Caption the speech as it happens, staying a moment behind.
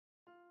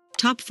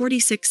Top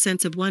 46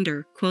 Sense of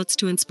Wonder quotes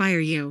to inspire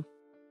you.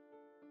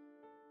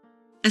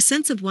 A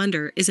sense of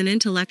wonder is an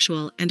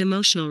intellectual and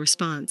emotional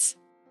response.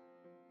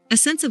 A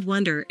sense of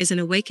wonder is an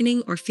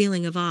awakening or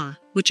feeling of awe,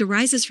 which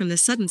arises from the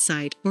sudden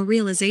sight or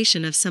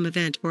realization of some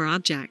event or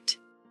object.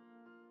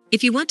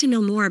 If you want to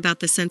know more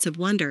about the sense of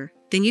wonder,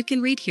 then you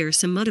can read here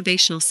some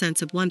motivational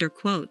sense of wonder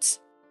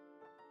quotes.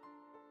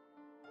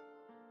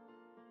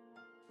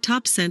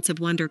 Top Sense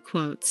of Wonder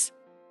quotes.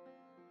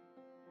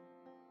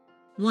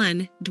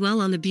 1.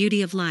 Dwell on the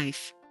beauty of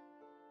life.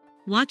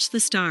 Watch the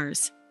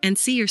stars, and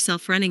see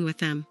yourself running with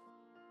them.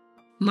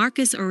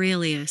 Marcus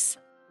Aurelius.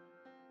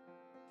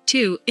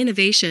 2.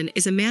 Innovation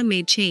is a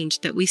man-made change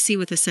that we see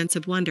with a sense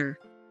of wonder.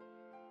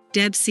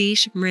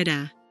 Debsish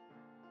Mrida.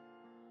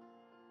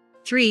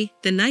 3.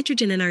 The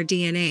nitrogen in our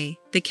DNA,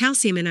 the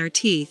calcium in our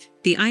teeth,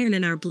 the iron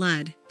in our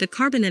blood, the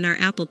carbon in our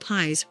apple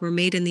pies were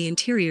made in the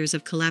interiors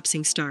of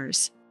collapsing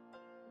stars.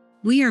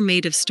 We are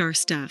made of star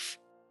stuff.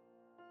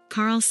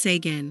 Carl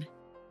Sagan.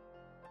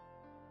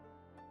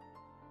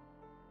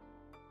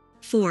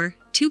 4.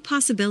 Two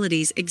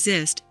possibilities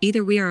exist,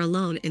 either we are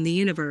alone in the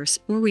universe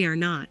or we are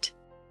not.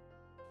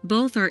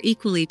 Both are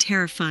equally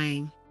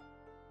terrifying.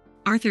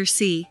 Arthur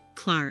C.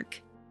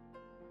 Clarke.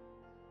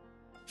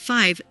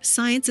 5.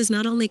 Science is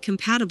not only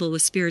compatible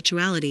with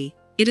spirituality,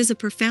 it is a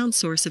profound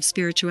source of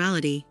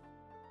spirituality.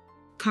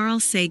 Carl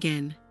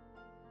Sagan.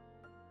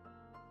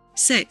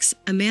 6.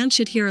 A man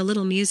should hear a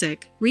little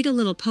music, read a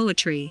little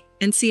poetry,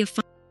 and see a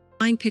fine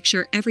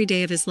picture every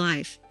day of his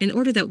life, in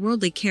order that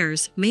worldly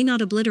cares may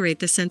not obliterate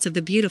the sense of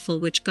the beautiful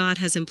which God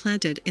has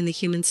implanted in the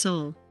human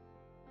soul.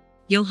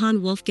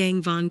 Johann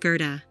Wolfgang von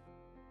Goethe.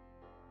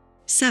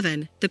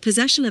 7. The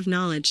possession of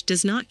knowledge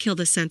does not kill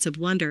the sense of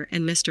wonder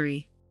and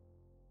mystery.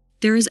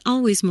 There is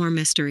always more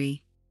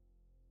mystery.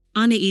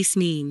 Anais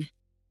Nin.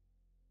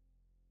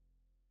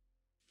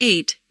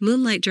 8.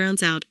 Moonlight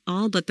drowns out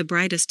all but the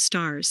brightest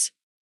stars.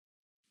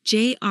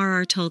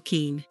 J.R.R.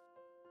 Tolkien.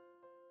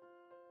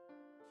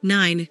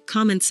 9.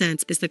 Common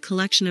sense is the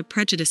collection of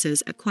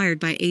prejudices acquired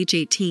by age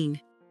 18.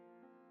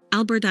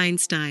 Albert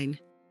Einstein.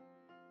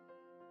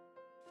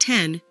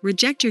 10.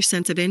 Reject your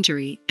sense of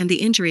injury, and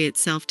the injury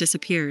itself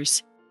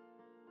disappears.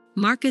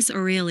 Marcus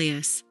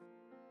Aurelius.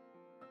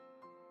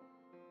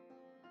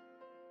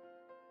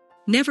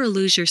 Never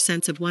lose your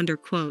sense of wonder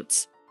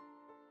quotes.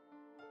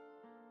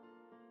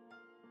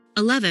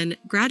 11.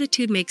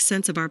 Gratitude makes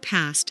sense of our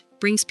past,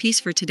 brings peace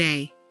for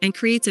today, and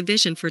creates a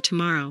vision for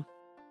tomorrow.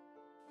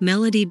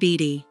 Melody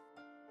Beattie.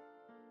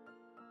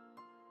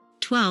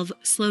 12.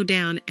 Slow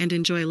down and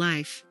enjoy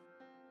life.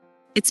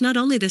 It's not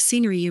only the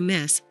scenery you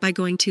miss by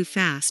going too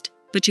fast,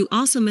 but you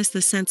also miss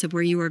the sense of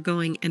where you are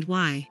going and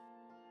why.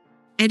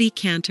 Eddie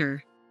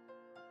Cantor.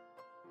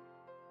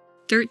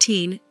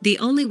 13. The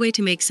only way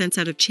to make sense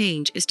out of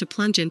change is to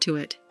plunge into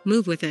it,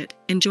 move with it,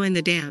 and join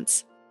the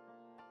dance.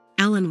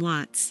 Alan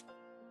Watts.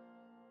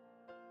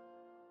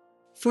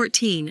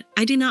 14.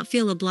 I do not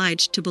feel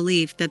obliged to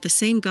believe that the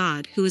same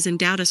God who has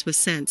endowed us with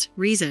sense,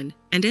 reason,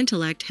 and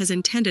intellect has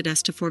intended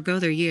us to forego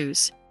their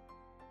use.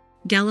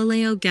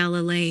 Galileo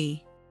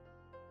Galilei.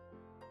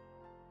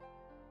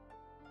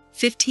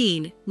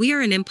 15. We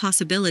are an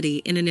impossibility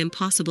in an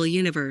impossible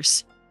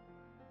universe.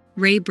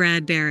 Ray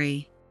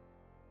Bradbury.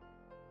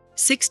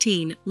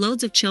 16.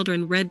 Loads of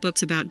children read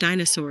books about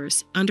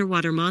dinosaurs,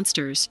 underwater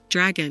monsters,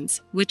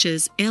 dragons,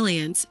 witches,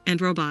 aliens,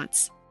 and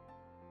robots.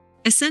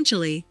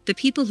 Essentially, the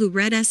people who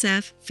read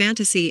SF,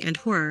 fantasy, and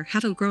horror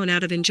haven't grown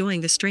out of enjoying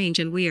the strange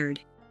and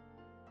weird.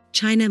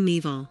 China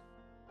Miéville.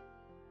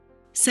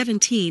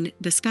 17.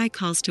 The sky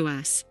calls to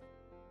us.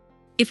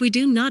 If we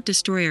do not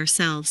destroy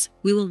ourselves,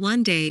 we will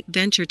one day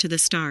venture to the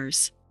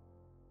stars.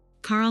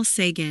 Carl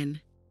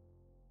Sagan.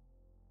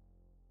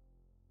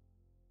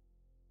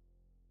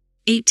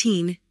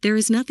 18. There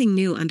is nothing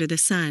new under the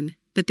sun,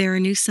 but there are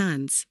new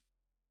suns.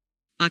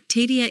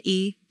 Octavia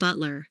E.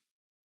 Butler.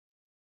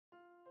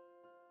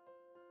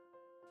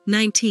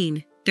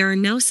 19. There are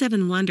no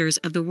 7 wonders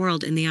of the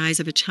world in the eyes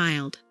of a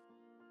child.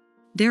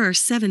 There are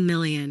 7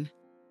 million.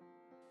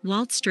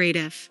 Walt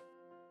Stradiff.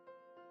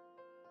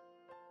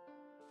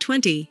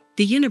 20.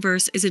 The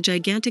universe is a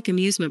gigantic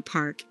amusement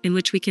park in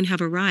which we can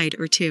have a ride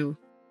or two.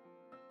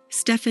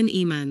 Stephen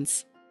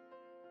Emmons.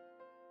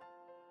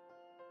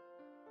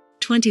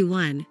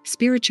 21.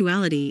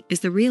 Spirituality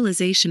is the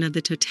realization of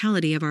the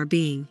totality of our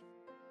being.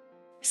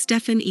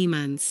 Stephen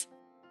Emmons.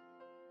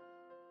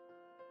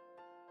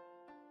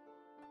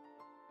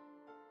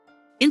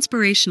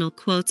 Inspirational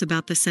quotes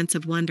about the sense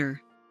of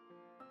wonder.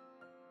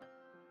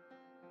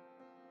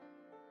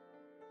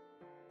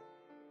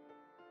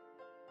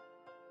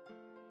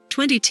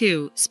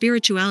 22.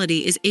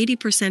 Spirituality is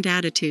 80%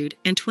 attitude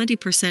and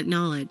 20%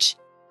 knowledge.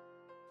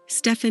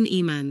 Stephen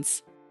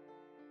Emmons.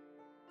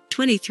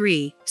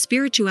 23.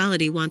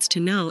 Spirituality wants to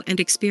know and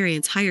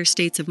experience higher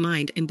states of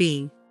mind and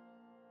being.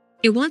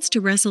 It wants to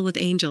wrestle with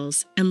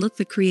angels and look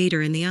the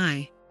Creator in the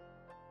eye.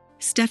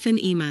 Stephen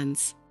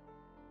Emmons.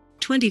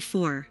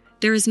 24.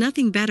 There is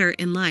nothing better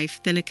in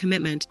life than a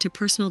commitment to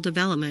personal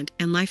development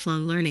and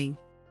lifelong learning.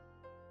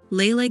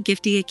 Leila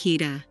Gifty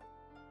Akita.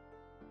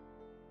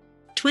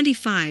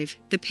 25.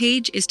 The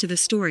page is to the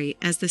story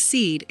as the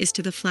seed is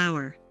to the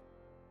flower.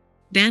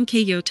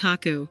 Bankei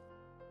Yotaku.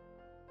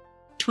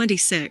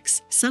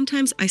 26.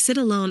 Sometimes I sit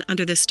alone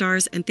under the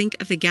stars and think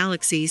of the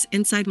galaxies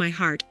inside my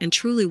heart and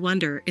truly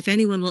wonder if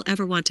anyone will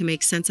ever want to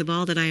make sense of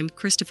all that I am.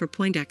 Christopher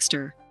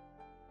Poindexter.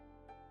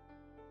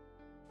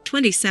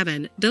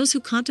 27. Those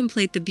who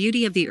contemplate the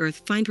beauty of the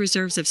earth find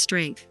reserves of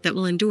strength that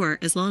will endure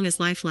as long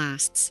as life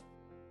lasts.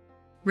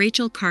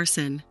 Rachel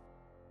Carson.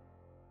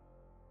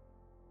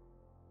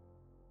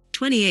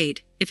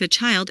 28. If a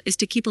child is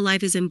to keep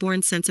alive his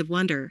inborn sense of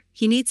wonder,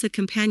 he needs the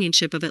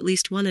companionship of at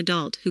least one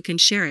adult who can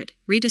share it,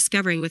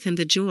 rediscovering with him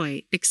the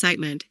joy,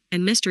 excitement,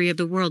 and mystery of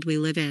the world we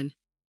live in.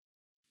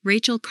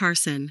 Rachel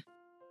Carson.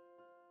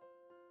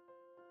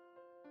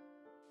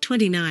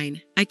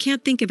 29. I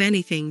can't think of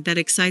anything that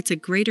excites a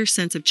greater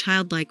sense of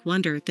childlike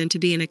wonder than to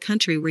be in a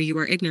country where you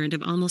are ignorant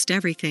of almost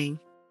everything.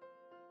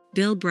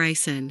 Bill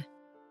Bryson.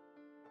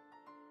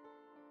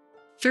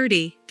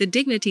 30. The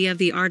dignity of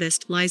the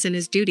artist lies in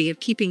his duty of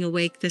keeping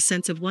awake the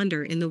sense of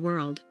wonder in the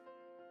world.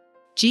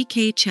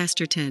 G.K.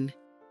 Chesterton.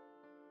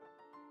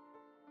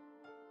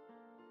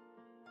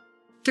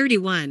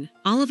 31.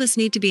 All of us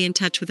need to be in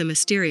touch with a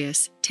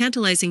mysterious,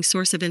 tantalizing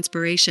source of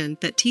inspiration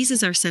that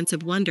teases our sense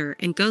of wonder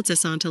and goads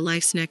us on to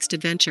life's next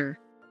adventure.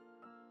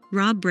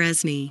 Rob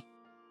Bresney.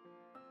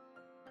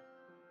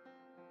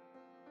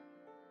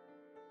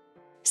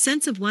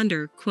 Sense of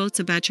wonder quotes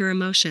about your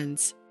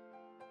emotions.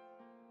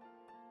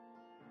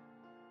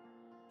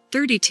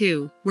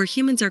 32. Where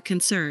humans are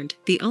concerned,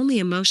 the only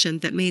emotion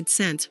that made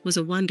sense was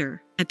a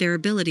wonder at their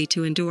ability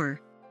to endure.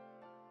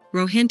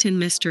 Rohinton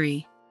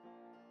Mystery.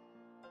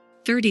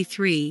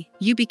 33.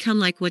 You become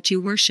like what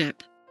you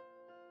worship.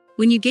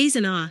 When you gaze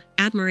in awe,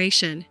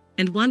 admiration,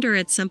 and wonder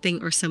at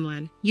something or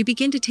someone, you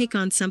begin to take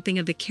on something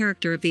of the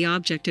character of the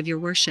object of your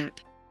worship.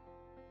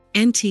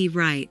 N.T.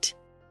 Wright.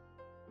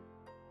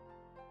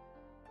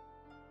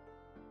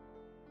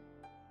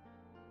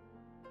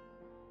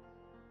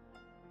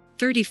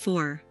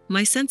 34.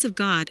 My sense of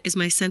God is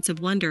my sense of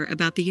wonder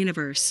about the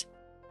universe.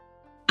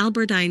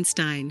 Albert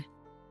Einstein.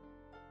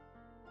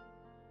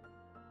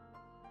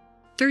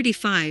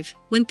 35.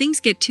 When things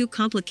get too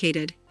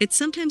complicated, it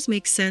sometimes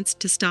makes sense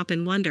to stop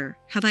and wonder,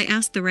 have I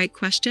asked the right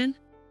question?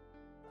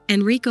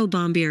 Enrico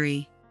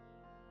Bombieri.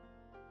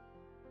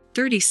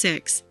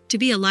 36. To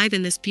be alive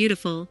in this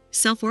beautiful,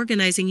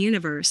 self-organizing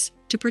universe,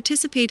 to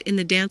participate in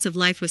the dance of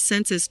life with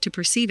senses to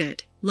perceive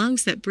it,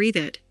 lungs that breathe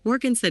it,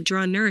 organs that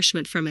draw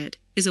nourishment from it,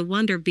 is a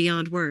wonder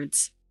beyond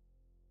words.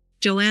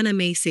 Joanna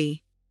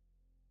Macy.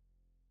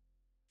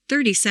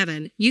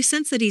 37. You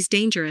sense that he's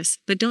dangerous,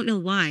 but don't know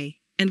why,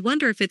 and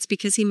wonder if it's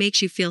because he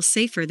makes you feel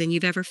safer than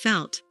you've ever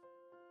felt.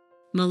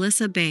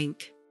 Melissa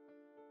Bank.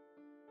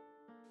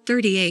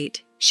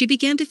 38. She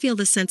began to feel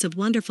the sense of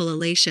wonderful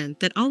elation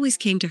that always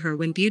came to her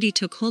when beauty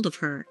took hold of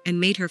her and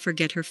made her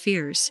forget her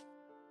fears.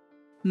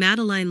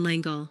 Madeline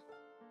L'Engle.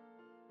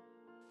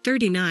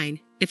 39.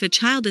 If a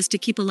child is to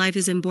keep alive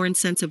his inborn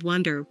sense of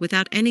wonder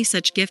without any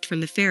such gift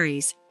from the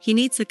fairies, he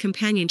needs the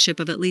companionship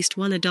of at least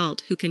one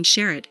adult who can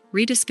share it,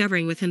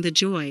 rediscovering with him the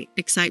joy,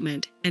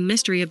 excitement, and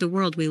mystery of the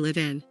world we live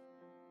in.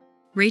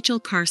 Rachel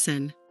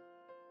Carson.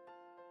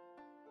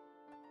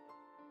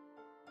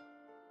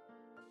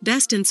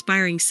 Best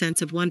inspiring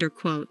sense of wonder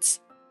quotes.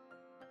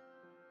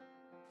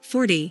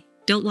 40.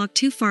 Don't walk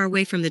too far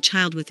away from the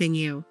child within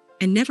you,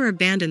 and never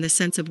abandon the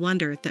sense of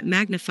wonder that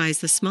magnifies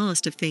the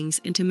smallest of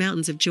things into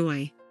mountains of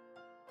joy.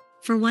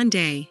 For one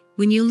day,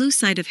 when you lose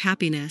sight of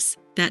happiness,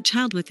 that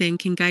child within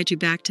can guide you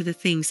back to the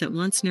things that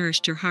once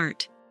nourished your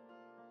heart.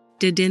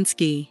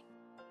 Didinsky.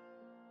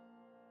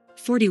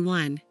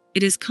 41.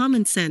 It is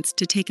common sense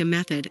to take a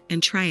method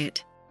and try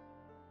it.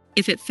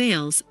 If it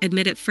fails,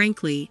 admit it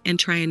frankly and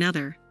try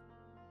another.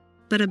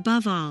 But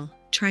above all,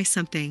 try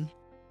something.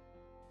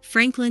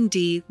 Franklin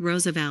D.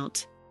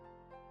 Roosevelt.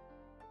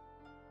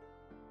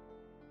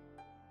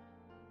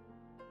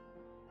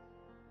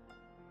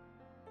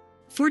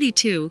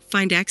 42.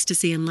 Find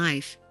ecstasy in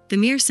life. The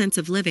mere sense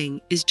of living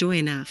is joy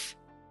enough.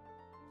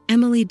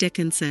 Emily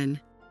Dickinson.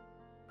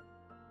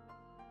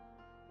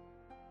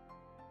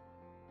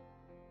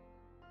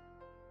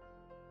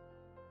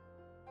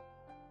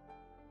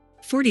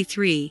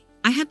 43.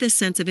 I have this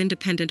sense of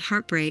independent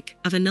heartbreak,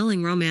 of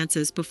annulling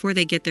romances before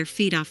they get their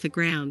feet off the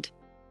ground.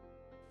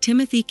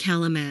 Timothy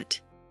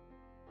Calumet.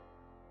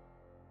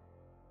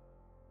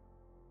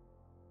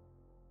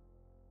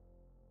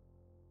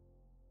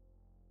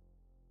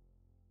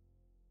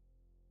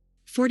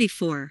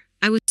 44.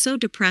 I was so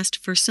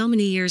depressed for so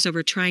many years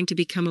over trying to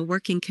become a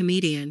working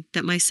comedian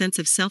that my sense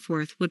of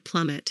self-worth would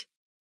plummet.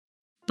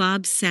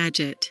 Bob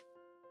Saget.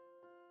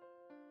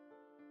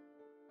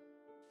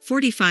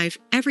 45.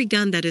 Every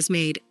gun that is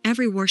made,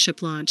 every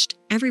warship launched,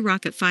 every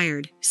rocket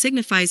fired,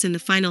 signifies in the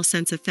final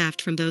sense of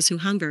theft from those who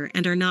hunger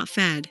and are not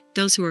fed,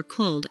 those who are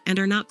cold and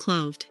are not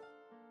clothed.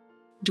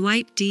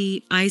 Dwight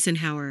D.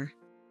 Eisenhower.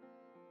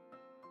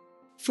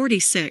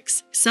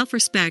 46.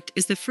 Self-respect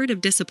is the fruit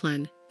of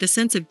discipline. The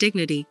sense of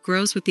dignity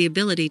grows with the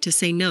ability to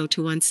say no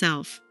to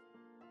oneself.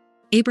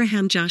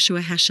 Abraham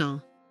Joshua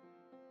Heschel.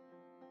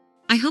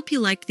 I hope you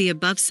liked the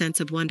above sense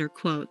of wonder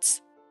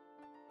quotes.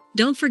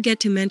 Don't forget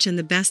to mention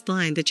the best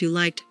line that you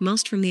liked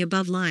most from the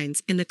above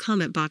lines in the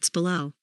comment box below.